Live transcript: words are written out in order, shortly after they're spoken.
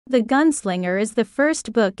The Gunslinger is the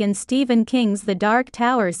first book in Stephen King's The Dark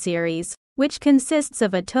Tower series, which consists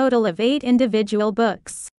of a total of 8 individual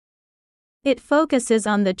books. It focuses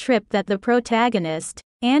on the trip that the protagonist,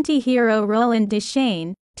 anti-hero Roland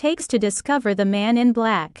Deschain, takes to discover the Man in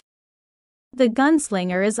Black. The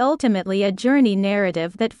Gunslinger is ultimately a journey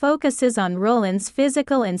narrative that focuses on Roland's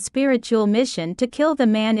physical and spiritual mission to kill the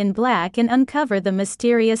Man in Black and uncover the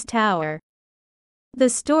mysterious tower. The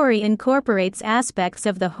story incorporates aspects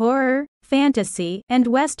of the horror, fantasy, and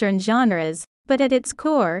Western genres, but at its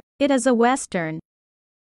core, it is a Western.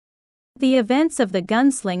 The events of The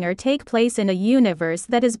Gunslinger take place in a universe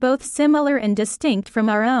that is both similar and distinct from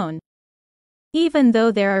our own. Even though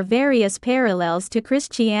there are various parallels to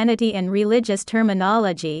Christianity and religious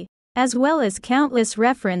terminology, as well as countless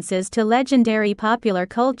references to legendary popular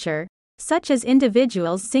culture, such as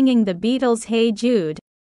individuals singing the Beatles' Hey Jude,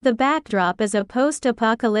 the backdrop is a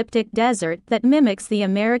post-apocalyptic desert that mimics the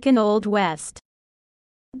American Old West.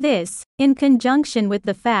 This, in conjunction with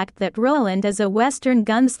the fact that Roland is a Western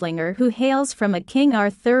gunslinger who hails from a King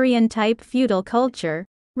Arthurian-type feudal culture,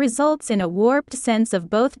 results in a warped sense of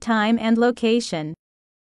both time and location.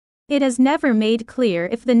 It is never made clear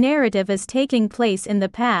if the narrative is taking place in the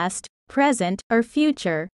past, present, or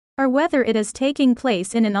future, or whether it is taking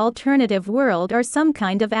place in an alternative world or some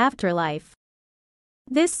kind of afterlife.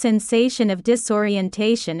 This sensation of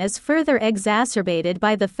disorientation is further exacerbated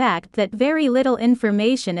by the fact that very little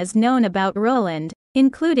information is known about Roland,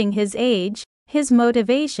 including his age, his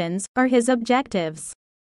motivations, or his objectives.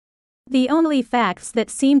 The only facts that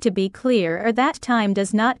seem to be clear are that time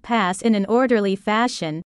does not pass in an orderly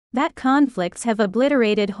fashion, that conflicts have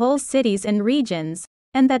obliterated whole cities and regions,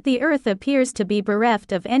 and that the Earth appears to be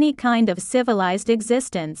bereft of any kind of civilized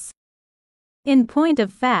existence. In point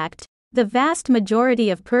of fact, the vast majority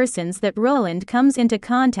of persons that Roland comes into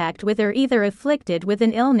contact with are either afflicted with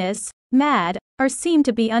an illness, mad, or seem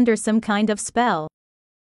to be under some kind of spell.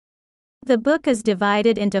 The book is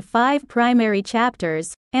divided into 5 primary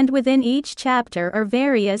chapters, and within each chapter are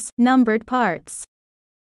various, numbered parts.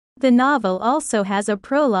 The novel also has a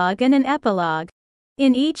prologue and an epilogue.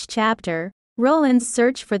 In each chapter, Roland's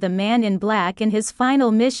search for the Man in Black and his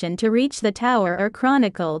final mission to reach the tower are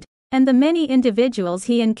chronicled, and the many individuals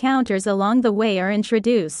he encounters along the way are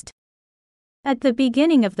introduced. At the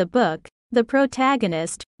beginning of the book, the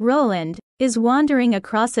protagonist, Roland, is wandering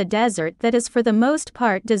across a desert that is for the most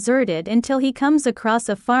part deserted until he comes across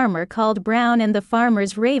a farmer called Brown and the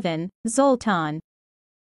farmer's raven, Zoltan.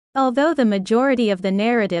 Although the majority of the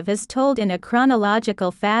narrative is told in a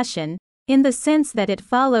chronological fashion, in the sense that it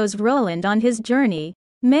follows Roland on his journey,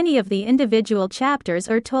 many of the individual chapters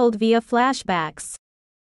are told via flashbacks.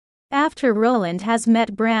 After Roland has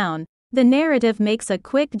met Brown, the narrative makes a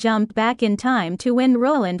quick jump back in time to when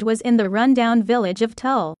Roland was in the rundown village of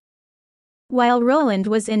Tull. While Roland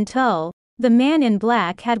was in Tull, the Man in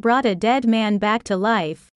Black had brought a dead man back to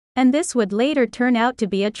life, and this would later turn out to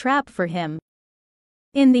be a trap for him.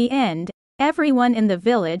 In the end, everyone in the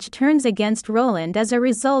village turns against Roland as a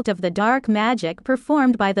result of the dark magic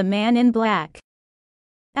performed by the Man in Black.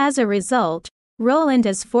 As a result, Roland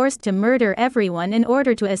is forced to murder everyone in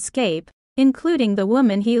order to escape, including the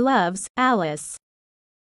woman he loves, Alice.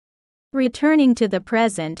 Returning to the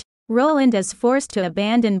present, Roland is forced to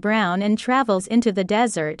abandon Brown and travels into the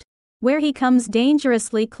desert, where he comes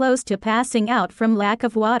dangerously close to passing out from lack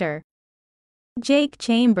of water. Jake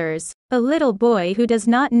Chambers, a little boy who does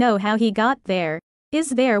not know how he got there, is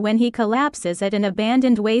there when he collapses at an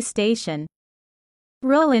abandoned way station.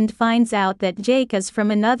 Roland finds out that Jake is from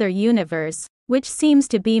another universe, which seems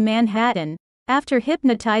to be Manhattan, after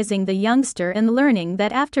hypnotizing the youngster and learning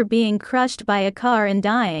that after being crushed by a car and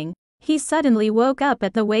dying, he suddenly woke up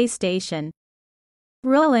at the way station.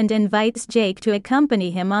 Roland invites Jake to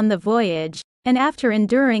accompany him on the voyage, and after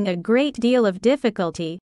enduring a great deal of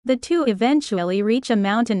difficulty, the two eventually reach a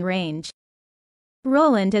mountain range.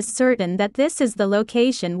 Roland is certain that this is the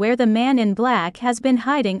location where the Man in Black has been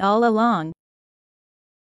hiding all along.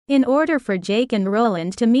 In order for Jake and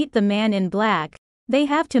Roland to meet the Man in Black, they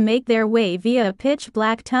have to make their way via a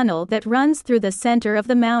pitch-black tunnel that runs through the center of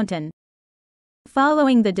the mountain.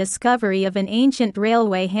 Following the discovery of an ancient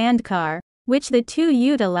railway handcar, which the two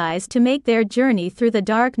utilize to make their journey through the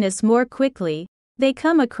darkness more quickly, they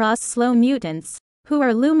come across slow mutants, who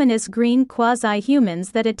are luminous green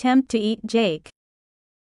quasi-humans that attempt to eat Jake.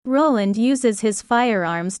 Roland uses his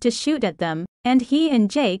firearms to shoot at them, and he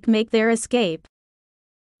and Jake make their escape.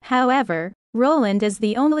 However, Roland is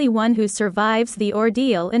the only one who survives the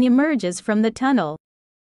ordeal and emerges from the tunnel.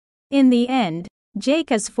 In the end,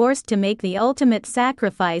 Jake is forced to make the ultimate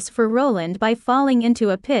sacrifice for Roland by falling into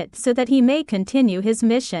a pit so that he may continue his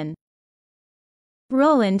mission.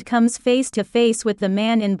 Roland comes face to face with the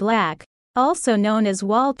Man in Black, also known as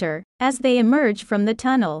Walter, as they emerge from the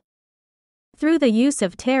tunnel. Through the use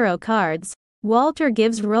of tarot cards, Walter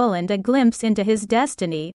gives Roland a glimpse into his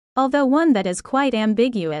destiny, although one that is quite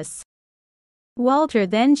ambiguous. Walter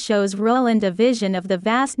then shows Roland a vision of the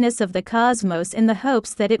vastness of the cosmos in the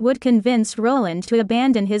hopes that it would convince Roland to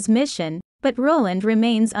abandon his mission, but Roland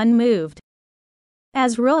remains unmoved.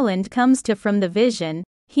 As Roland comes to from the vision,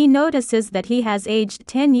 he notices that he has aged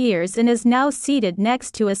 10 years and is now seated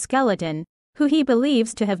next to a skeleton, who he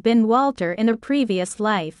believes to have been Walter in a previous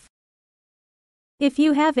life. If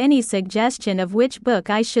you have any suggestion of which book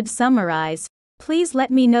I should summarize, please let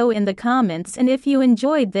me know in the comments, and if you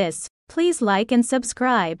enjoyed this, please like and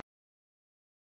subscribe.